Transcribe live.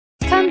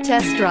to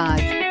test drive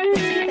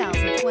the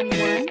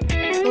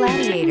 2021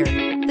 Gladiator.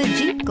 The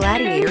Jeep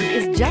Gladiator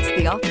is just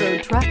the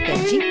off-road truck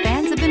that Jeep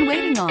fans have been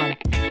waiting on.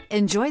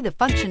 Enjoy the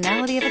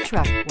functionality of a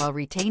truck while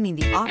retaining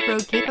the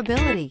off-road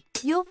capability.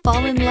 You'll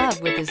fall in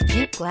love with this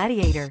Jeep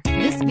Gladiator.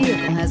 This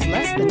vehicle has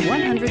less than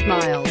 100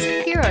 miles.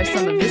 Here are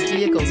some of this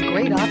vehicle's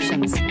great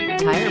options: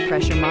 tire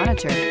pressure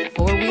monitor,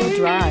 four-wheel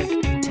drive,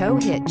 tow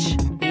hitch,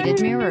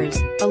 heated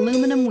mirrors,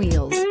 aluminum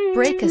wheels,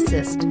 brake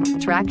assist,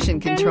 traction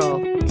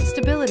control,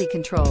 stability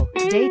control,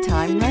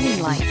 daytime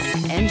running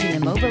lights,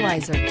 engine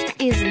immobilizer.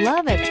 Is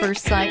love at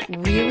first sight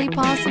really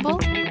possible?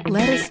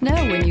 Let us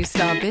know when you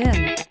stop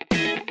in.